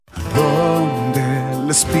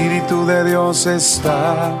Espíritu de Dios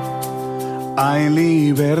está, hay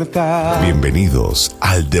libertad. Bienvenidos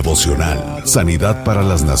al devocional Sanidad para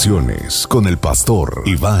las Naciones con el pastor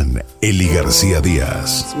Iván Eli García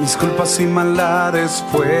Díaz. Mis culpas y maldades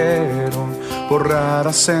fueron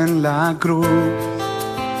borradas en la cruz,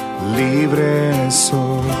 libre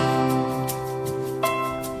soy.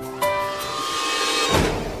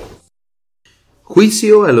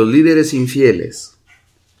 Juicio a los líderes infieles.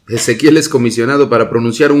 Ezequiel es comisionado para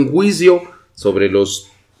pronunciar un juicio sobre los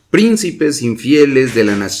príncipes infieles de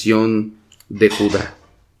la nación de Judá.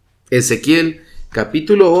 Ezequiel,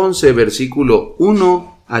 capítulo 11, versículo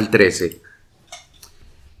 1 al 13.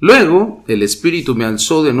 Luego, el Espíritu me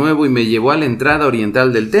alzó de nuevo y me llevó a la entrada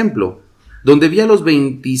oriental del templo, donde vi a los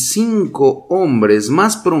 25 hombres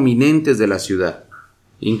más prominentes de la ciudad,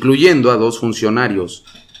 incluyendo a 2 funcionarios,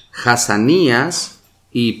 Hazanías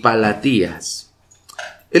y Palatías.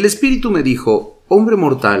 El Espíritu me dijo: hombre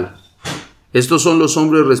mortal, estos son los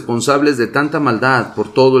hombres responsables de tanta maldad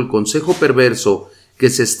por todo el consejo perverso que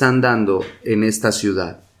se están dando en esta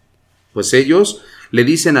ciudad. Pues ellos le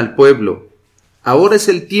dicen al pueblo: ahora es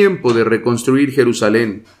el tiempo de reconstruir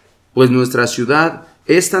Jerusalén, pues nuestra ciudad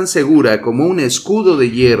es tan segura como un escudo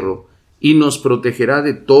de hierro y nos protegerá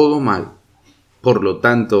de todo mal. Por lo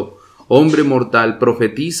tanto, hombre mortal,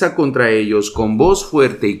 profetiza contra ellos con voz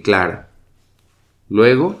fuerte y clara.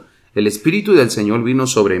 Luego, el Espíritu del Señor vino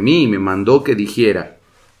sobre mí y me mandó que dijera: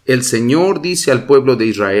 el Señor dice al pueblo de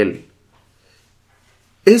Israel: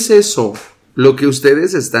 ¿es eso lo que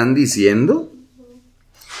ustedes están diciendo?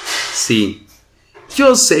 Sí,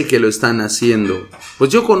 yo sé que lo están haciendo, pues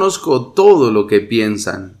yo conozco todo lo que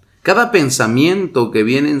piensan, cada pensamiento que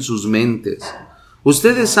viene en sus mentes.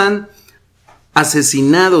 Ustedes han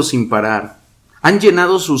asesinado sin parar, han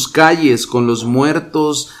llenado sus calles con los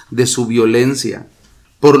muertos de su violencia.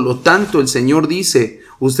 Por lo tanto, el Señor dice: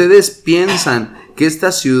 ¿ustedes piensan que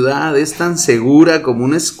esta ciudad es tan segura como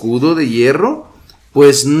un escudo de hierro?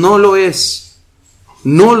 Pues no lo es.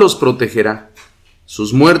 No los protegerá.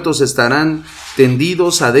 Sus muertos estarán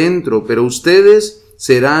tendidos adentro, pero ustedes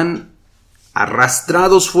serán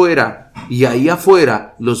arrastrados fuera, y ahí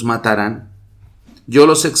afuera los matarán. Yo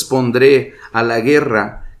los expondré a la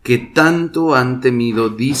guerra que tanto han temido,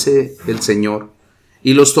 dice el Señor.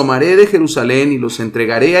 Y los tomaré de Jerusalén y los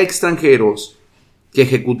entregaré a extranjeros que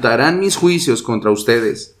ejecutarán mis juicios contra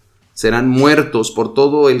ustedes. Serán muertos por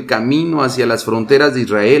todo el camino hacia las fronteras de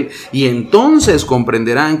Israel, y entonces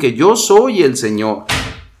comprenderán que yo soy el Señor.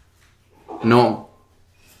 No,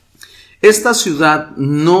 esta ciudad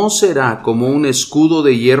no será como un escudo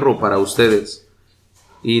de hierro para ustedes,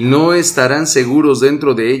 y no estarán seguros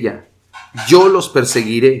dentro de ella. Yo los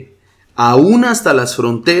perseguiré, aún hasta las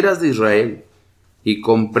fronteras de Israel, y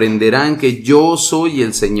comprenderán que yo soy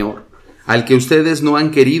el Señor, al que ustedes no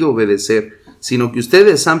han querido obedecer, sino que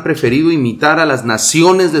ustedes han preferido imitar a las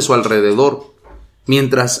naciones de su alrededor.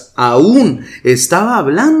 Mientras aún estaba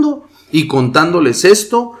hablando y contándoles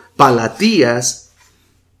esto, Palatías,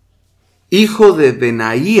 hijo de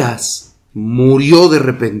Benaías, murió de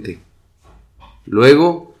repente.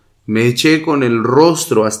 Luego me eché con el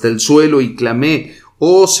rostro hasta el suelo y clamé: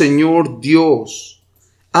 «Oh Señor Dios,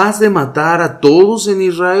 ¿has de matar a todos en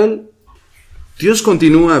Israel?». Dios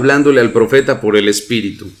continúa hablándole al profeta por el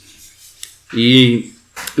Espíritu y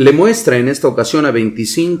le muestra en esta ocasión a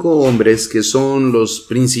 25 hombres que son los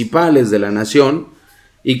principales de la nación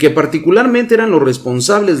y que particularmente eran los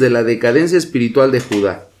responsables de la decadencia espiritual de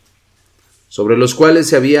Judá, sobre los cuales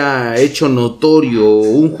se había hecho notorio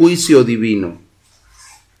un juicio divino.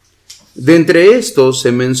 De entre estos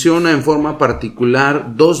se menciona en forma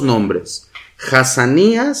particular 2 nombres: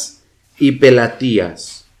 Hazanías y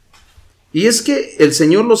Pelatías. Y es que el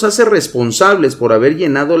Señor los hace responsables por haber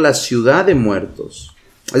llenado la ciudad de muertos.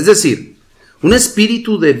 Es decir, un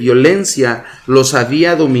espíritu de violencia los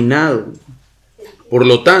había dominado. Por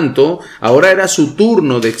lo tanto, ahora era su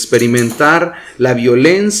turno de experimentar la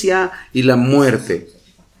violencia y la muerte.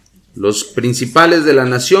 Los principales de la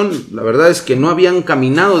nación, la verdad es que no habían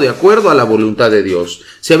caminado de acuerdo a la voluntad de Dios.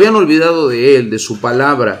 Se habían olvidado de Él, de su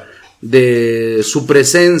palabra, de su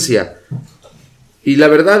presencia. Y la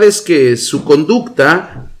verdad es que su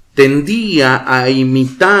conducta tendía a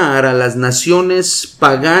imitar a las naciones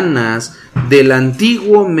paganas del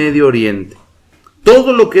antiguo Medio Oriente.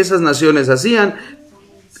 Todo lo que esas naciones hacían,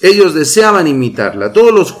 ellos deseaban imitarla.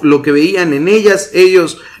 Todo lo que veían en ellas,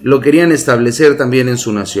 ellos lo querían establecer también en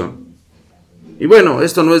su nación. Y bueno,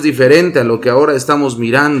 esto no es diferente a lo que ahora estamos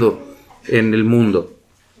mirando en el mundo.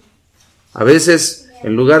 A veces,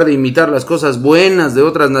 en lugar de imitar las cosas buenas de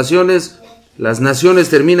otras naciones, las naciones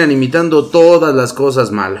terminan imitando todas las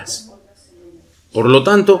cosas malas. Por lo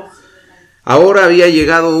tanto, ahora había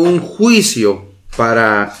llegado un juicio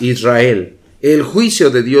para Israel, el juicio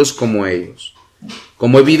de Dios como ellos.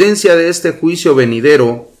 Como evidencia de este juicio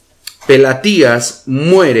venidero, Pelatías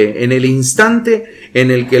muere en el instante en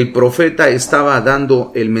el que el profeta estaba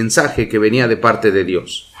dando el mensaje que venía de parte de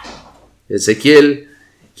Dios. Ezequiel,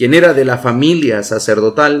 quien era de la familia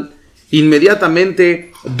sacerdotal,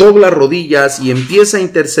 inmediatamente dobla rodillas y empieza a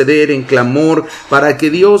interceder en clamor para que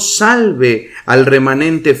Dios salve al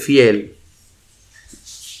remanente fiel.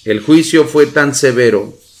 El juicio fue tan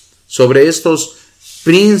severo sobre estos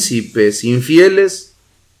príncipes infieles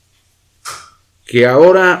que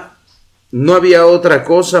ahora no había otra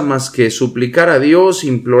cosa más que suplicar a Dios,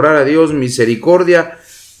 implorar a Dios misericordia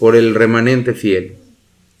por el remanente fiel.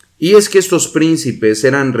 Y es que estos príncipes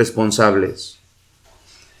eran responsables.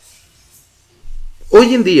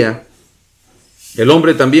 Hoy en día, el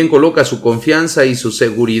hombre también coloca su confianza y su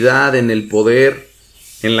seguridad en el poder,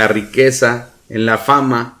 en la riqueza, en la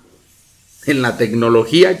fama, en la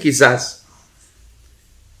tecnología quizás.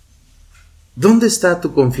 ¿Dónde está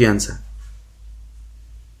tu confianza?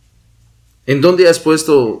 ¿En dónde has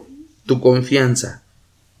puesto tu confianza?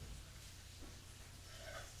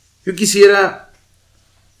 Yo quisiera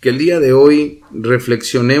que el día de hoy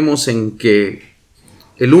reflexionemos en que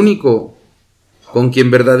el único con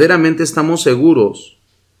quien verdaderamente estamos seguros,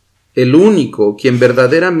 el único quien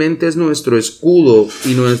verdaderamente es nuestro escudo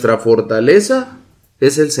y nuestra fortaleza,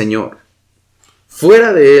 es el Señor.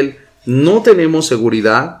 Fuera de Él no tenemos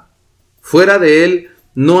seguridad, fuera de Él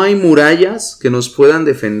no hay murallas que nos puedan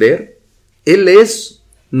defender. Él es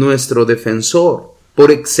nuestro defensor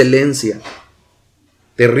por excelencia.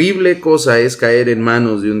 Terrible cosa es caer en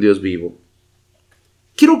manos de un Dios vivo.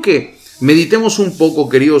 Quiero que meditemos un poco,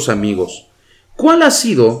 queridos amigos. ¿Cuál ha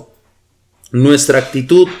sido nuestra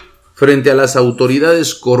actitud frente a las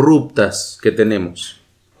autoridades corruptas que tenemos?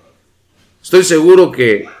 Estoy seguro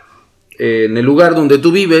que en el lugar donde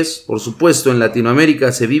tú vives, por supuesto en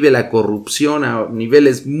Latinoamérica, se vive la corrupción a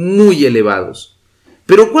niveles muy elevados.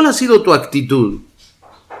 Pero ¿cuál ha sido tu actitud?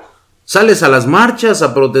 ¿Sales a las marchas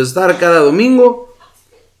a protestar cada domingo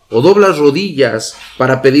o doblas rodillas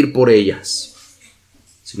para pedir por ellas?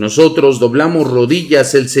 Si nosotros doblamos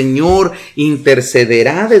rodillas, el Señor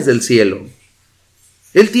intercederá desde el cielo.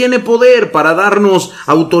 Él tiene poder para darnos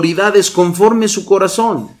autoridades conforme su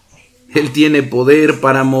corazón. Él tiene poder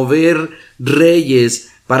para mover reyes,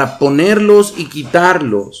 para ponerlos y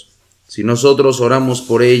quitarlos. Si nosotros oramos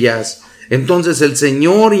por ellas, entonces el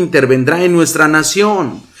Señor intervendrá en nuestra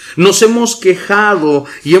nación. Nos hemos quejado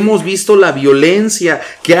y hemos visto la violencia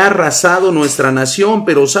que ha arrasado nuestra nación,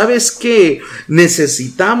 pero ¿sabes qué?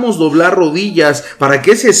 Necesitamos doblar rodillas para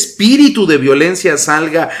que ese espíritu de violencia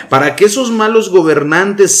salga, para que esos malos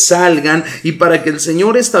gobernantes salgan y para que el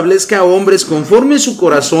Señor establezca a hombres conforme su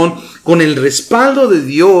corazón, con el respaldo de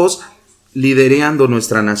Dios, liderando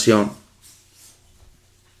nuestra nación.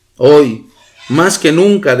 Hoy, más que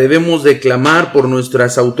nunca debemos de clamar por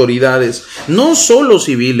nuestras autoridades, no solo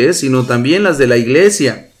civiles, sino también las de la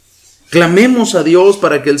iglesia. Clamemos a Dios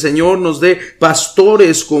para que el Señor nos dé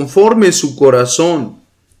pastores conforme su corazón,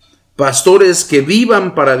 pastores que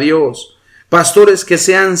vivan para Dios, pastores que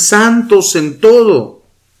sean santos en todo.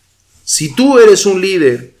 Si tú eres un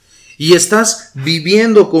líder y estás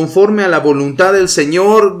viviendo conforme a la voluntad del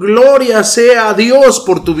Señor, gloria sea a Dios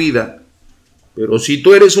por tu vida. Pero si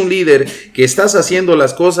tú eres un líder que estás haciendo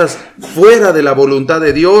las cosas fuera de la voluntad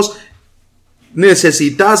de Dios,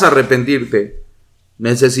 necesitas arrepentirte.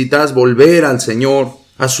 Necesitas volver al Señor,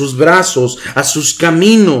 a sus brazos, a sus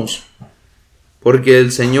caminos. Porque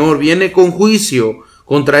el Señor viene con juicio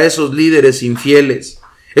contra esos líderes infieles.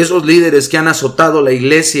 Esos líderes que han azotado la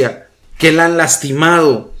iglesia, que la han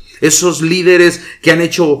lastimado. Esos líderes que han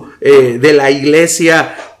hecho de la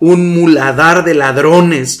iglesia un muladar de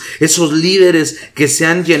ladrones. Esos líderes que se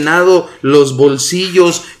han llenado los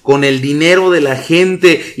bolsillos con el dinero de la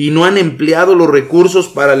gente y no han empleado los recursos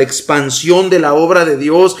para la expansión de la obra de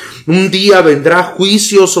Dios. Un día vendrá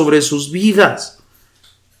juicio sobre sus vidas.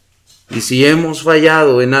 Y si hemos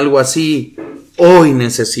fallado en algo así, hoy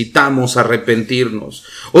necesitamos arrepentirnos.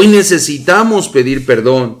 Hoy necesitamos pedir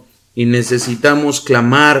perdón. Y necesitamos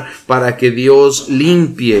clamar para que Dios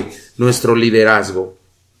limpie nuestro liderazgo.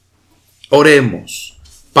 Oremos.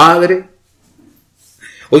 Padre,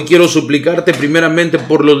 hoy quiero suplicarte primeramente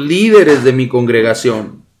por los líderes de mi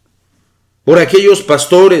congregación, por aquellos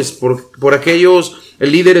pastores, por aquellos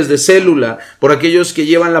líderes de célula, por aquellos que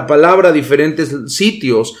llevan la palabra a diferentes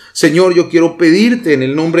sitios. Señor, yo quiero pedirte en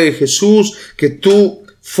el nombre de Jesús que tú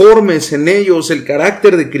formes en ellos el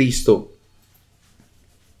carácter de Cristo.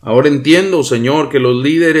 Ahora entiendo, Señor, que los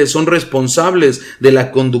líderes son responsables de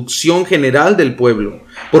la conducción general del pueblo,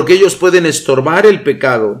 porque ellos pueden estorbar el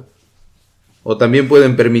pecado o también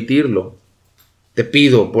pueden permitirlo. Te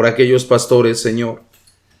pido por aquellos pastores, Señor,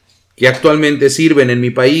 que actualmente sirven en mi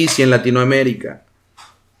país y en Latinoamérica.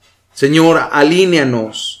 Señor,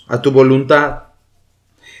 alíneanos a tu voluntad,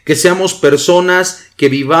 que seamos personas que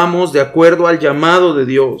vivamos de acuerdo al llamado de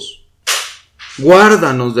Dios.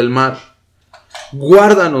 Guárdanos del mal,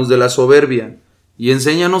 guárdanos de la soberbia y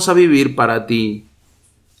enséñanos a vivir para ti.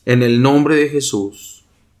 En el nombre de Jesús.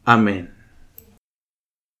 Amén.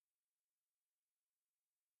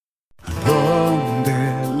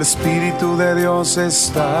 Donde el Espíritu de Dios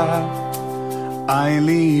está, hay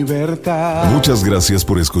libertad. Muchas gracias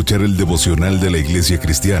por escuchar el devocional de la Iglesia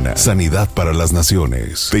Cristiana Sanidad para las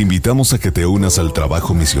Naciones. Te invitamos a que te unas al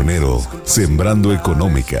trabajo misionero Sembrando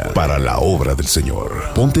Económica para la obra del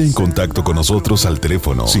Señor. Ponte en contacto con nosotros al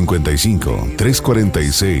teléfono 55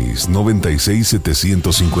 346 96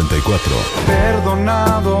 754.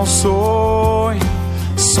 Perdonado soy,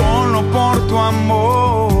 solo por tu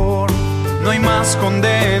amor, no hay más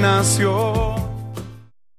condenación.